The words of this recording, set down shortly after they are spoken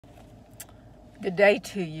Good day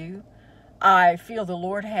to you. I feel the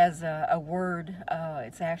Lord has a word.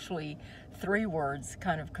 It's actually three words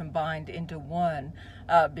kind of combined into one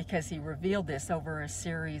because He revealed this over a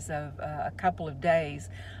series of a couple of days.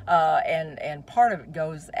 And part of it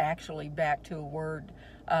goes actually back to a word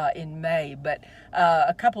in May. But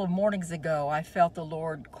a couple of mornings ago, I felt the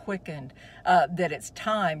Lord quickened that it's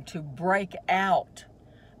time to break out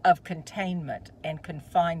of containment and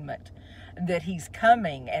confinement, that He's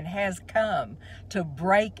coming and has come to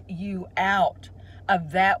break you out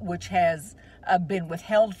of that which has been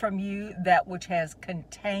withheld from you, that which has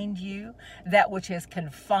contained you, that which has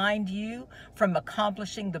confined you from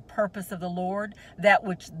accomplishing the purpose of the Lord, that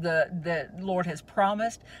which the Lord has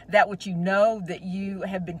promised, that which you know that you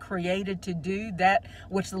have been created to do, that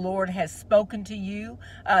which the Lord has spoken to you,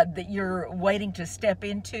 that you're waiting to step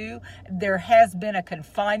into. There has been a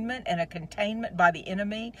confinement and a containment by the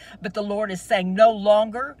enemy, but the Lord is saying no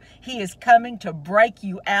longer. He is coming to break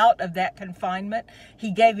you out of that confinement.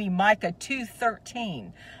 He gave me Micah 2:13.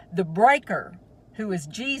 The breaker, who is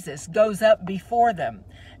Jesus, goes up before them.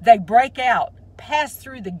 They break out, pass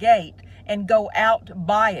through the gate, and go out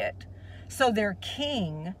by it. So their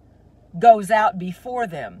king goes out before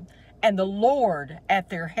them, and the Lord at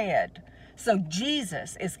their head. So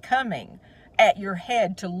Jesus is coming at your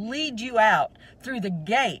head to lead you out through the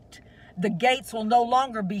gate. The gates will no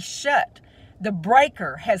longer be shut. The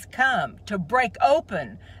breaker has come to break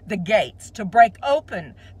open the gates, to break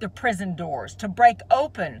open the prison doors, to break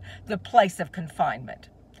open the place of confinement.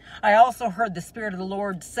 I also heard the Spirit of the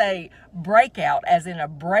Lord say breakout, as in a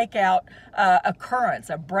breakout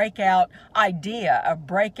occurrence, a breakout idea, a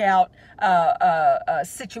breakout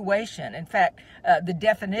situation. In fact, the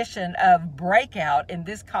definition of breakout in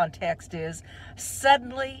this context is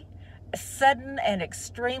sudden and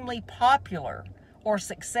extremely popular or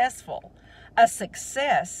successful. A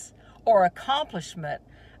success or accomplishment,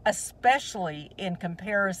 especially in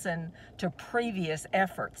comparison to previous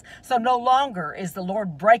efforts. So no longer is the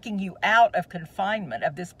Lord breaking you out of confinement,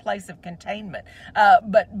 of this place of containment,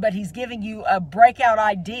 but He's giving you a breakout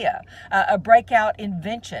idea, a breakout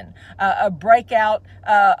invention, a breakout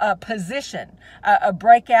position, a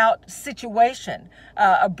breakout situation,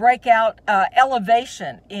 a breakout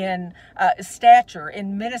elevation in stature,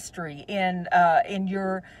 in ministry, in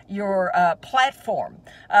your platform.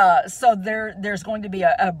 So there's going to be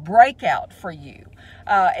a breakout for you.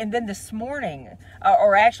 And then this morning,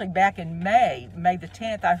 or actually back in May the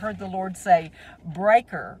 10th, I heard the Lord say,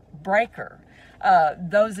 breaker, breaker.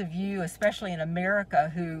 Those of you, especially in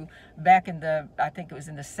America, who back in I think it was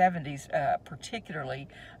in the 70s particularly,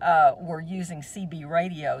 were using CB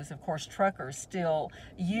radios. Of course, truckers still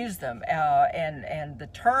use them. And the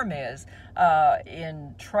term is,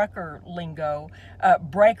 in trucker lingo,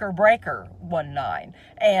 breaker, breaker 19.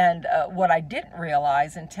 And what I didn't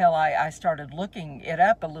realize until I started looking it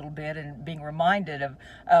up a little bit and being reminded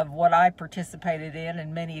of what I participated in,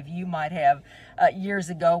 and many of you might have years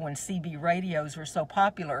ago when CB radios were so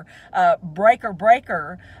popular, breaker,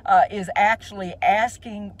 breaker is actually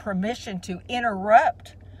asking permission to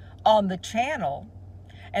interrupt on the channel,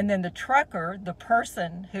 and then the trucker, the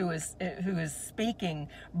person who is speaking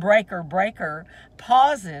breaker, breaker,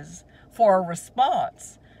 pauses for a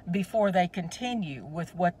response before they continue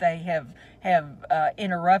with what they have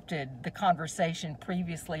interrupted the conversation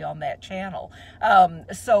previously on that channel.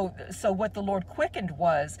 So what the Lord quickened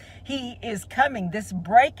was, He is coming. This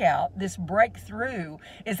breakout, this breakthrough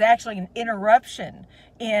is actually an interruption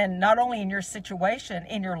in not only in your situation,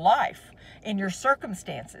 in your life, in your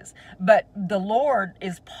circumstances, but the Lord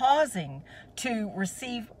is pausing to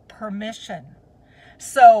receive permission.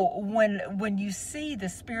 So when you see the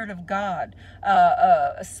Spirit of God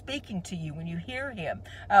speaking to you, when you hear Him,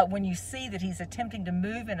 when you see that He's attempting to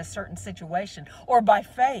move in a certain situation, or by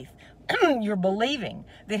faith, you're believing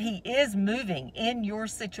that He is moving in your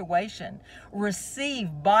situation,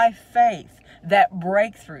 receive by faith that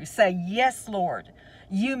breakthrough. Say, yes, Lord,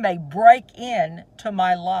 you may break in to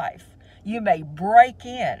my life. You may break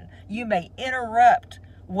in. You may interrupt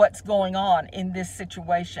what's going on in this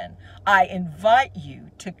situation. I invite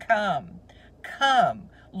you to come. Come,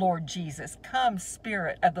 Lord Jesus. Come,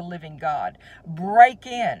 Spirit of the living God. Break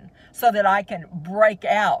in so that I can break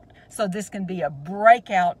out. So this can be a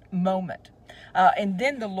breakout moment. And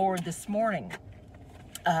then the Lord this morning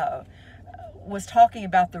was talking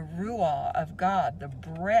about the Ruah of God, the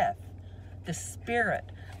breath, the Spirit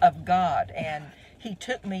of God. And He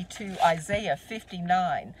took me to Isaiah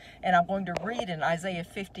 59, and I'm going to read in Isaiah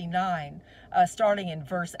 59, starting in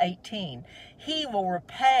verse 18. He will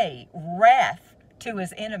repay wrath to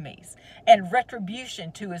His enemies and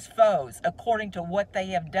retribution to His foes according to what they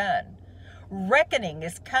have done. Reckoning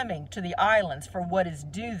is coming to the islands for what is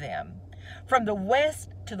due them. From the west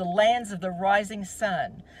to the lands of the rising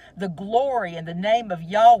sun, the glory and the name of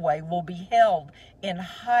Yahweh will be held in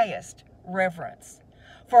highest reverence.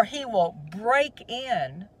 For he will break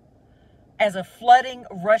in as a flooding,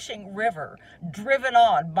 rushing river, driven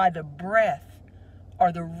on by the breath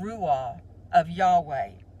or the ruah of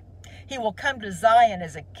Yahweh. He will come to Zion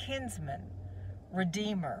as a kinsman,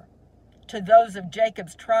 redeemer, to those of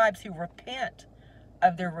Jacob's tribes who repent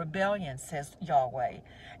of their rebellion, says Yahweh.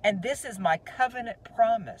 And this is my covenant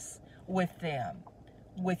promise with them,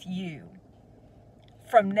 with you.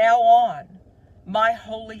 From now on, my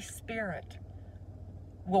Holy Spirit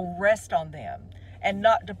will rest on them and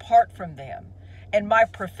not depart from them, and my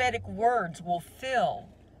prophetic words will fill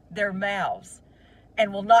their mouths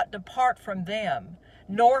and will not depart from them,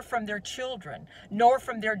 nor from their children, nor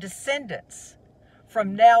from their descendants,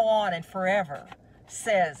 from now on and forever,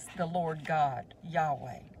 says the Lord God,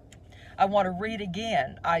 Yahweh. I want to read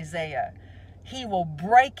again Isaiah. He will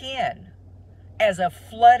break in as a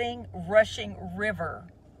flooding, rushing river,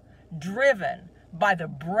 driven by the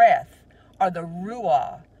breath or the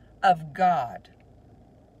ruah of God.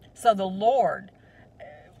 So the Lord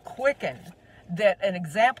quickened that an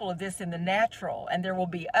example of this in the natural, and there will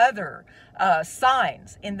be other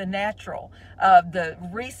signs in the natural. The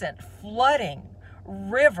recent flooding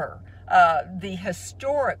river, the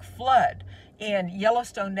historic flood in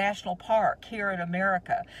Yellowstone National Park here in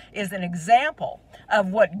America, is an example of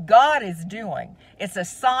what God is doing. It's a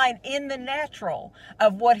sign in the natural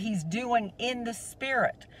of what he's doing in the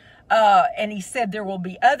spirit. And he said there will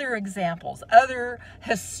be other examples, other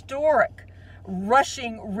historic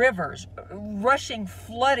rushing rivers, rushing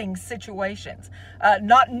flooding situations,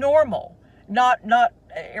 not normal, not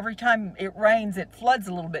every time it rains it floods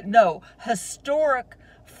a little bit. No, historic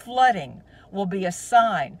flooding will be a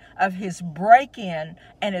sign of his break-in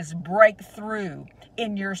and his breakthrough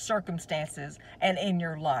in your circumstances and in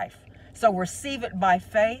your life. So receive it by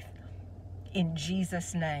faith in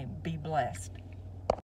Jesus' name. Be blessed.